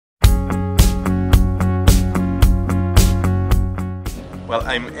Well,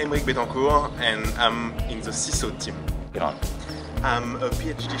 I'm Emeric Betancourt and I'm in the CISSAU team. Yeah. I'm a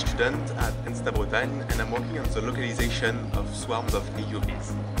PhD student at ENSTA Bretagne and I'm working on the localization of swarms of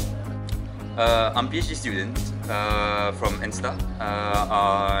AUVs. I'm a PhD student from ENSTA.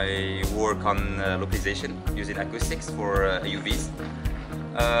 I work on localization using acoustics for AUVs.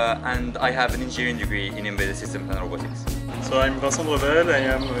 And I have an engineering degree in embedded systems and robotics. So I'm Vincent Brevel, I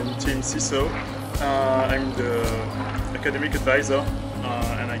am in team CISSAU. I'm the academic advisor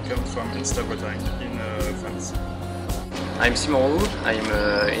and I come from ENSTA Bretagne in France. I'm Simon Roux, I'm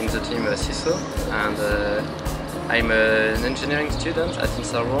in the team CISSAU and I'm an engineering student at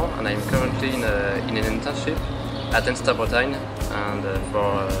ENSTA Rouen and I'm currently in an internship at ENSTA Bretagne and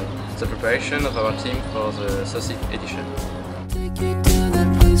for the preparation of our team for the SAUC-E edition.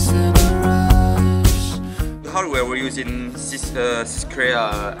 The hardware we're using SAUC-E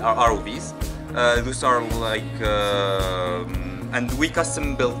ROVs. Those are like, and we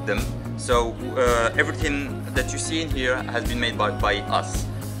custom built them. So everything that you see in here has been made by us.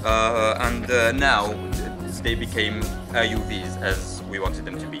 And now they became AUVs as we wanted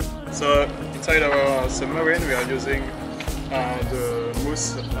them to be. So inside our submarine we are using the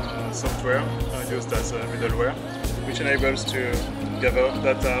Moose software used as a middleware, which enables to gather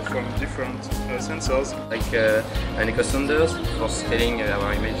data from different sensors. Like an echo sounders for scaling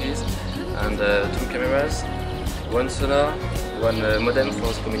our images, and 2 cameras, 1 sonar, 1 modem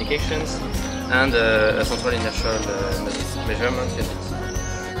for communications, and a central inertial measurement unit.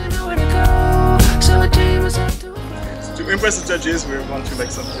 To impress the judges, we want to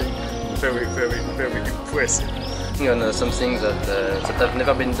make something very impressive. On something that have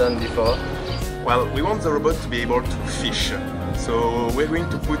never been done before. Well, we want the robot to be able to fish. So we're going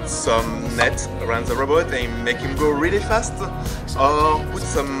to put some net around the robot and make him go really fast, or put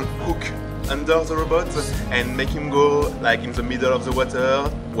some hook under the robot and make him go like in the middle of the water,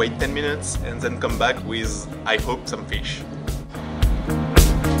 wait 10 minutes and then come back with, I hope, some fish.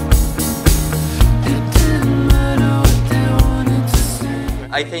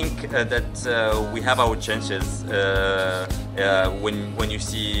 I think that we have our chances when you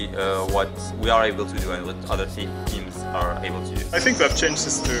see what we are able to do and what other teams are able to do. I think we have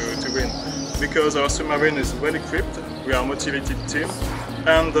chances to win because our submarine is well equipped, we are a motivated team,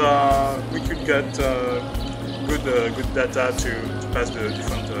 and we could get good data to pass the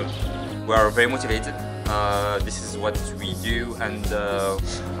different... We are very motivated. This is what we do, and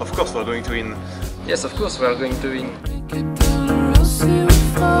of course we're going to win. Yes, of course we are going to win.